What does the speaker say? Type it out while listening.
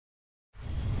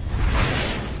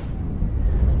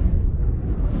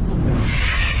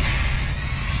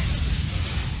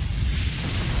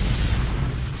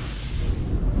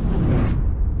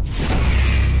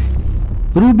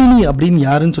ரூபினி அப்படின்னு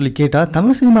யாருன்னு சொல்லி கேட்டால்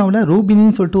தமிழ் சினிமாவில்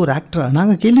ரூபினின்னு சொல்லிட்டு ஒரு ஆக்டரா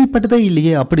நாங்கள் கேள்விப்பட்டதே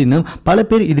இல்லையே அப்படின்னு பல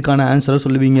பேர் இதுக்கான ஆன்சரை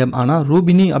சொல்லுவீங்க. ஆனால்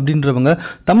ரூபினி அப்படின்றவங்க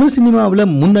தமிழ் சினிமாவில்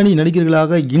முன்னணி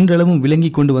நடிகர்களாக இன்றளவும்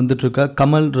விளங்கி கொண்டு வந்துட்டு இருக்க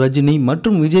கமல், ரஜினி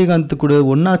மற்றும் விஜயகாந்த் கூட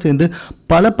ஒன்றா சேர்ந்து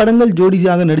பல படங்கள்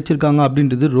ஜோடியாக நடிச்சிருக்காங்க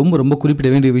அப்படின்றது ரொம்ப ரொம்ப குறிப்பிட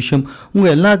வேண்டிய விஷயம்.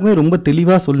 உங்கள் எல்லாருக்குமே ரொம்ப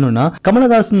தெளிவாக சொல்லணும்னா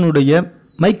கமலஹாசனுடைய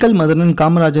மைக்கேல் மதனன்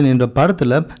காமராஜன் என்ற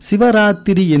படத்தில்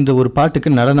சிவராத்திரி என்ற ஒரு பாட்டுக்கு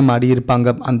நடனம்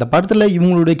ஆடியிருப்பாங்க. அந்த படத்தில்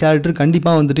இவங்களுடைய கேரக்டர்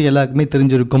கண்டிப்பாக வந்துட்டு எல்லாருக்குமே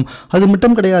தெரிஞ்சிருக்கும். அது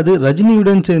மட்டும் கிடையாது,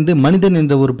 ரஜினியுடன் சேர்ந்து மனிதன்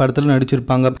என்ற ஒரு படத்தில்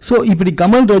நடிச்சிருப்பாங்க. ஸோ இப்படி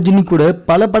கமல், ரஜினி கூட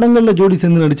பல படங்களில் ஜோடி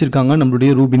சேர்ந்து நடிச்சிருக்காங்க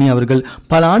நம்மளுடைய ரூபினி அவர்கள்.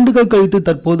 பல ஆண்டுகள் கழித்து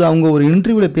தற்போது அவங்க ஒரு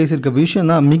இன்டர்வியூவில் பேசியிருக்க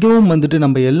விஷயம் தான் மிகவும் வந்துட்டு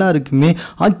நம்ம எல்லாருக்குமே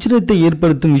ஆச்சரியத்தை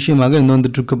ஏற்படுத்தும் விஷயமாக இருந்து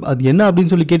வந்துட்டு இருக்கும். அது என்ன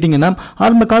அப்படின்னு சொல்லி கேட்டிங்கன்னா,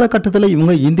 ஆரம்ப காலகட்டத்தில்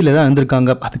இவங்க இந்தியில தான்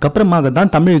இருந்திருக்காங்க. அதுக்கப்புறமாக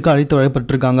தான் தமிழுக்கு அழைத்து வரப்பட்டு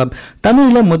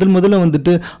தமிழில் முதல்ல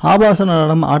வந்துட்டு ஆபாச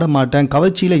நடனம் ஆட மாட்டேன்,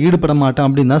 கவர்ச்சியில் ஈடுபட மாட்டேன்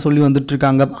அப்படின்னு தான் சொல்லி வந்துட்டு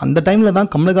இருக்காங்க. அந்த டைம்ல தான்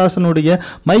கமலஹாசனுடைய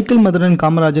மைக்கேல் மதனன்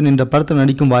காமராஜன் என்ற படத்தில்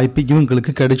நடிக்கும் வாய்ப்பு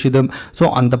இவங்களுக்கு கிடைச்சது.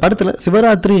 ஸோ அந்த படத்தில்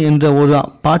சிவராத்திரி என்ற ஒரு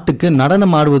பாட்டுக்கு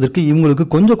நடனம் ஆடுவதற்கு இவங்களுக்கு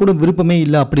கொஞ்சம் கூட விருப்பமே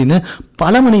இல்லை அப்படின்னு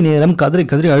பல மணி நேரம்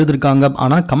கதறி அழுதுருக்காங்க.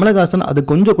 ஆனால் கமலஹாசன் அது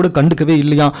கொஞ்சம் கூட கண்டுக்கவே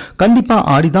இல்லையா. கண்டிப்பாக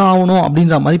ஆடிதான் ஆகணும்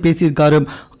அப்படின்ற மாதிரி பேசியிருக்காரு.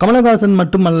 கமலஹாசன்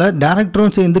மட்டுமல்ல,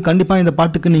 டைரக்டரும் சேர்ந்து கண்டிப்பாக இந்த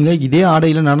பாட்டுக்கு நீங்கள் இதே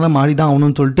ஆடையில் நடனம் ஆடிதான்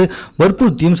ஆகணும்னு சொல்லிட்டு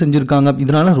வற்புறுத்தியும் செஞ்சுருக்காங்க.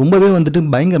 இதனால ரொம்பவே வந்துட்டு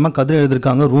பயங்கரமாக கதறி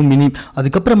எழுதிருக்காங்க ரூபினி.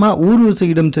 அதுக்கப்புறமா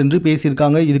ஊர்வசியிடம் சென்று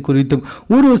பேசியிருக்காங்க இது குறித்து.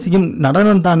 ஊர்வசியும்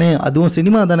நடனம் தானே, அதுவும்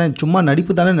சினிமா தானே, சும்மா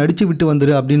நடிப்பு தானே, நடிச்சு விட்டு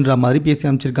வந்துரு அப்படின்ற மாதிரி பேசி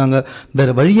அமைச்சிருக்காங்க.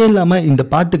 வேற வழியே இல்லாமல் இந்த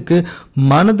பாட்டுக்கு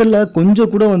மனதில்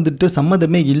கொஞ்சம் கூட வந்துட்டு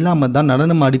சம்மதமே இல்லாமல் தான்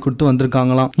நடனம் ஆடி கொடுத்து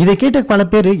வந்திருக்காங்களாம். இதை கேட்ட பல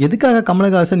பேர் எதுக்காக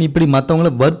கமலஹாசன் இப்படி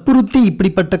மற்றவங்களை வற்புறுத்தி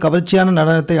இப்படிப்பட்ட கவர்ச்சியான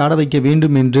நடனத்தை ஆட வைக்க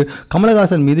வேண்டும் என்று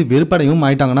கமலஹாசன் மீது வெறுப்படையும்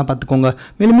ஆயிட்டாங்கன்னா பார்த்துக்கோங்க.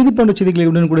 மேலும் இது போன்ற செய்திகளை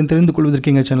உடனுக்குடன் தெரிந்து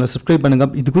கொள்வதற்கு எங்கள் சேனலை சப்ஸ்கிரைப் பண்ணுங்க.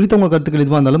 இது குறித்த உங்கள் கருத்துக்கள்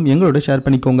எதுவாக இருந்தாலும் எங்களோட ஷேர்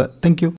பண்ணிக்கோங்க. தேங்க்யூ.